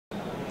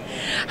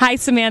Hi,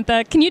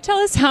 Samantha. Can you tell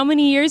us how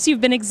many years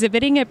you've been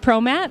exhibiting at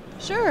ProMat?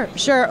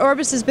 Sure.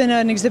 Orbis has been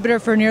an exhibitor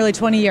for nearly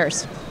 20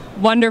 years.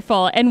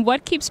 Wonderful. And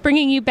what keeps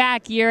bringing you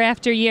back year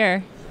after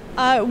year?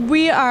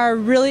 We are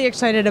really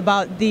excited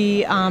about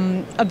the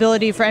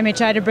ability for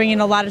MHI to bring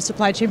in a lot of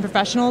supply chain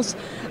professionals.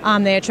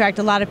 They attract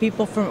a lot of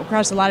people from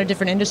across a lot of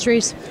different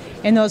industries,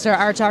 and those are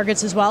our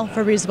targets as well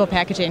for reusable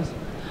packaging.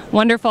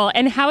 Wonderful.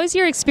 And how has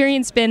your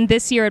experience been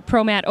this year at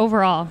ProMat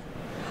overall?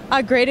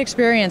 A great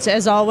experience,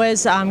 as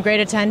always. Great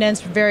attendance.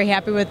 Very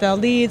happy with the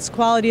leads,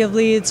 quality of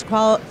leads,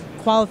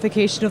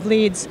 qualification of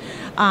leads.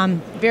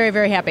 Very,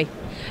 very happy.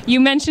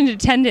 You mentioned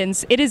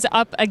attendance. It is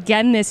up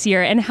again this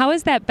year. And how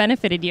has that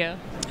benefited you?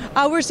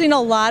 We're seeing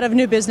a lot of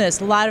new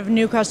business, a lot of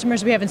new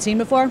customers we haven't seen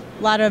before,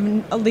 a lot of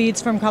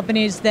leads from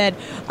companies that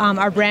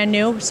are brand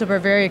new, so we're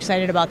very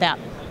excited about that.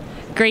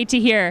 Great to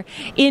hear.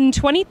 In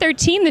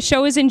 2013, the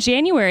show is in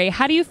January.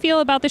 How do you feel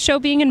about the show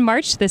being in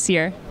March this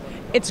year?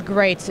 It's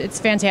great. It's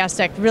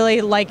fantastic.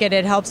 Really like it.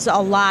 It helps a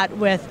lot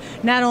with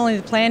not only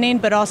the planning,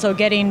 but also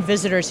getting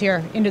visitors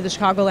here into the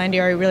Chicagoland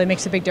area. It really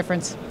makes a big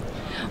difference.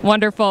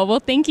 Wonderful.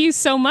 Well, thank you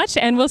so much,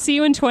 and we'll see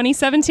you in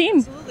 2017.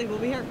 Absolutely. We'll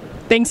be here.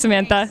 Thanks,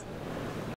 Samantha. Thanks.